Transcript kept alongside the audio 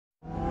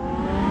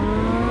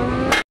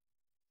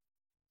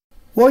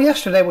Well,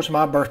 yesterday was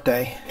my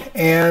birthday,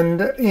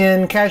 and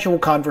in casual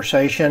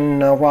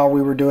conversation while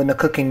we were doing the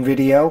cooking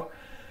video,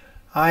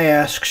 I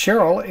asked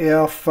Cheryl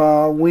if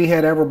we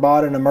had ever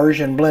bought an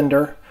immersion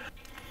blender,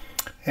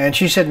 and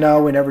she said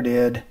no, we never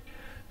did.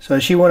 So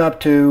she went up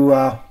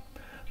to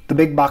the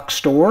big box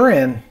store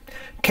and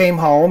came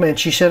home, and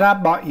she said, I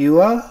bought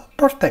you a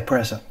birthday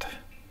present.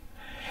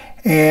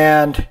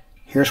 And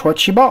here's what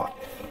she bought.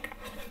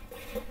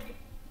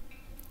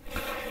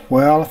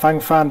 Well, if I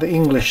can find the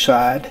English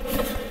side.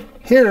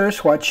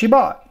 Here's what she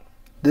bought.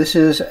 This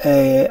is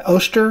a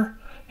Oster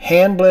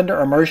hand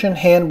blender, immersion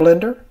hand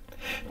blender.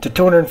 It's a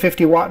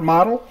 250 watt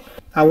model.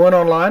 I went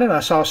online and I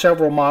saw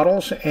several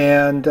models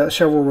and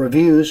several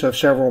reviews of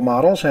several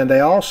models, and they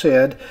all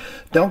said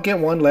don't get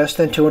one less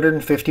than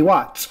 250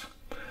 watts.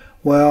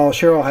 Well,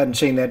 Cheryl hadn't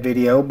seen that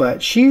video,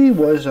 but she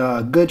was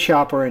a good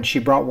shopper and she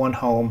brought one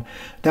home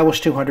that was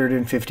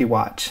 250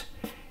 watts.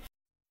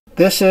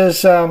 This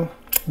is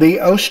the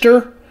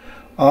Oster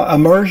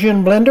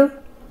immersion blender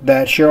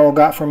that Cheryl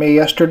got for me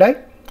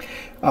yesterday.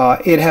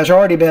 It has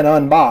already been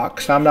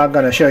unboxed. I'm not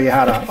going to show you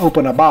how to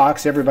open a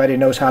box. Everybody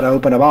knows how to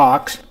open a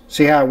box.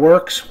 See how it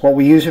works, what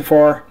we use it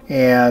for,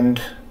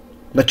 and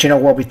let you know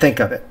what we think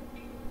of it.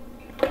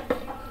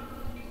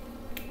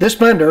 This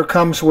blender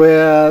comes with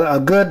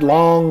a good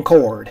long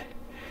cord,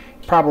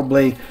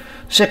 probably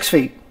 6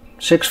 feet,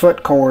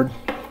 6-foot cord.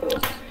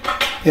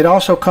 It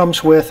also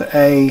comes with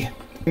a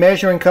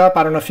measuring cup.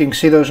 I don't know if you can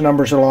see those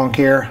numbers along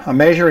here. A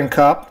measuring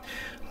cup.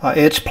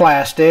 It's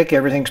plastic.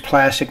 Everything's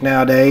plastic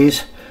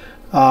nowadays.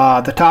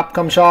 The top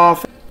comes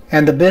off,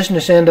 and the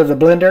business end of the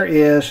blender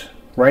is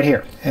right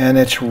here. And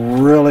it's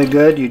really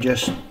good. You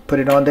just put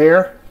it on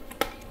there,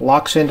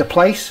 locks into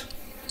place,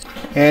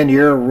 and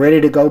you're ready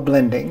to go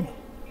blending.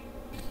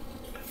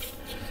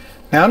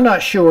 Now, I'm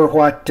not sure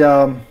what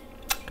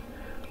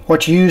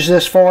you use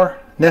this for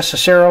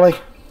necessarily.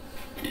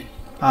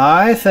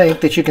 I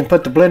think that you can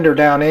put the blender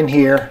down in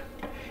here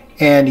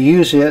and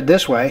use it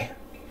this way.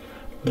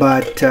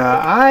 But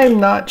I'm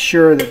not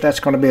sure that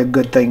that's going to be a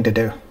good thing to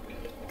do.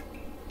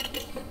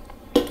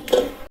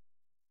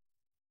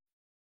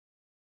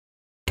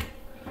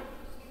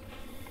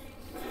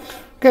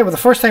 Okay, well, the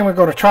first thing we're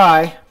going to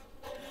try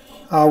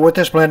with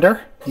this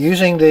blender,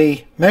 using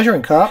the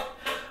measuring cup,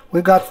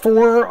 we've got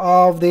 4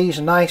 of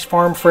these nice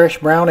farm fresh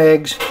brown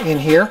eggs in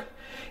here,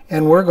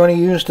 and we're going to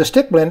use the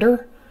stick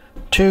blender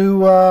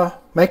to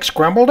make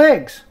scrambled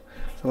eggs.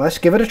 So let's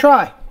give it a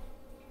try.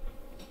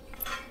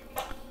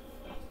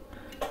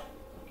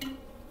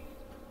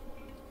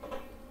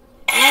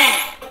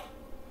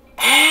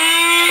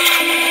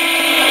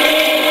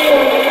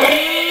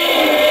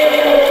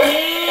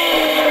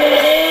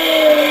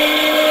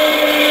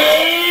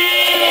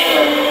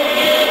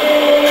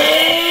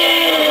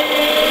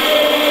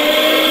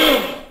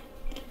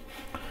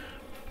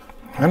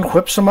 And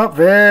whips them up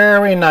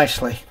very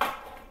nicely.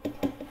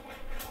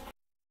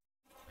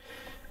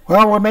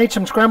 Well, we made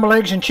some scrambled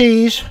eggs and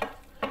cheese,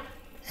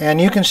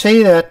 and you can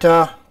see that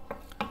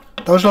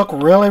those look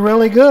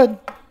really good.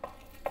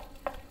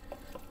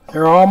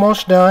 They're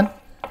almost done.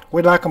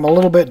 We'd like them a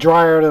little bit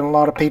drier than a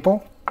lot of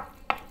people.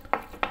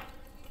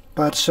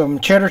 But some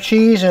cheddar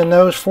cheese and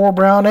those 4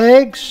 brown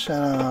eggs,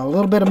 a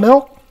little bit of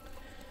milk,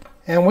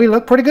 and we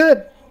look pretty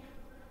good.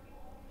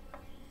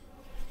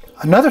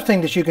 Another thing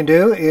that you can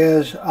do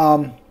is,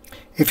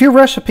 if your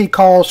recipe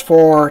calls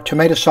for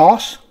tomato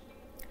sauce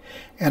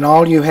and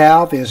all you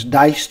have is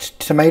diced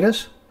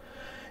tomatoes,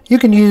 you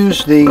can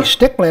use the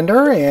stick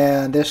blender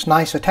and this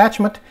nice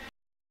attachment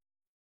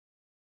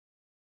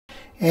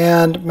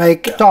and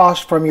make sauce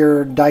from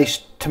your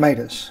diced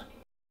tomatoes.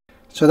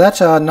 So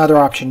that's another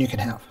option you can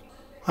have.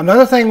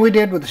 Another thing we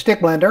did with the stick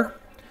blender,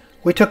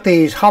 we took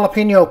these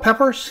jalapeno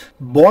peppers,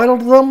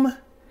 boiled them,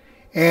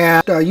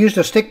 and used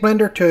a stick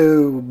blender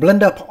to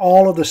blend up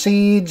all of the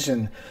seeds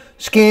and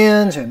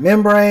skins and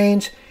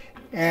membranes,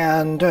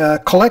 and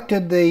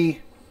collected the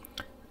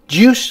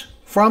juice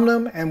from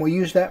them, and we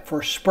use that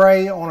for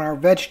spray on our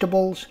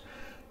vegetables.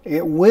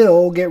 It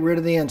will get rid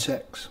of the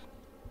insects.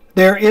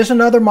 There is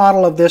another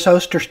model of this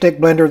Oster Stick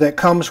Blender that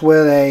comes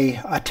with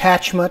a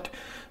attachment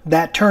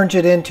that turns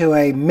it into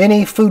a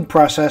mini food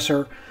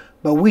processor,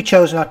 but we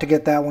chose not to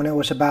get that one. It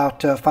was about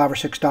 $5 or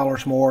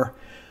 $6 more.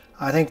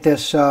 I think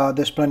this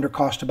blender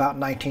cost about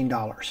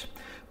 $19.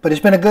 But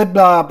it's been a good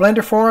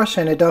blender for us,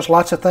 and it does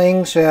lots of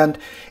things. And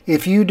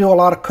if you do a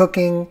lot of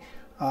cooking,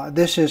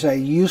 this is a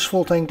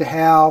useful thing to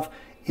have.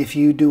 If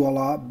you do a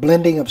lot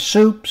blending of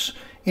soups,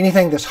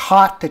 anything that's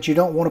hot that you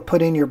don't want to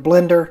put in your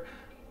blender,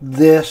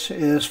 this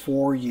is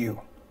for you.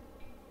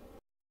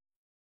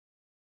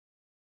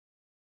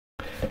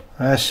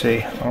 Let's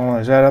see. Oh,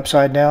 is that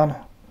upside down?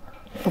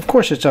 Of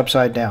course it's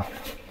upside down.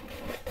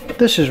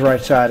 This is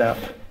right side up.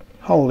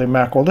 Holy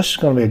mackerel, this is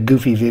going to be a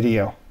goofy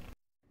video.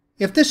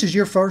 If this is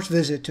your first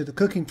visit to the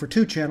Cooking for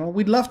Two channel,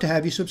 we'd love to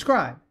have you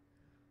subscribe.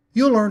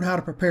 You'll learn how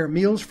to prepare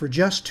meals for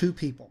just 2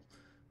 people.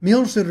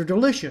 Meals that are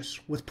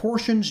delicious, with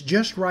portions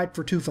just right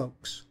for 2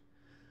 folks.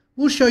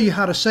 We'll show you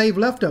how to save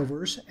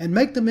leftovers and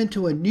make them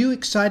into a new,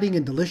 exciting,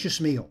 and delicious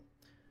meal.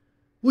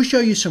 We'll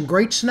show you some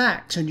great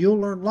snacks and you'll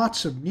learn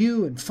lots of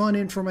new and fun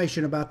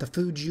information about the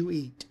foods you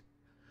eat.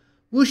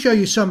 We'll show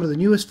you some of the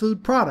newest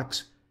food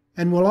products,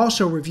 and we'll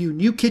also review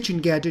new kitchen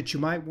gadgets you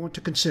might want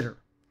to consider.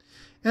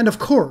 And of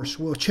course,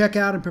 we'll check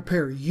out and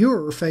prepare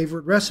your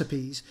favorite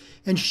recipes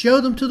and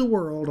show them to the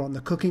world on the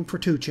Cooking for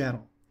Two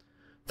channel.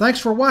 Thanks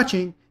for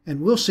watching,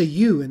 and we'll see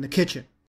you in the kitchen.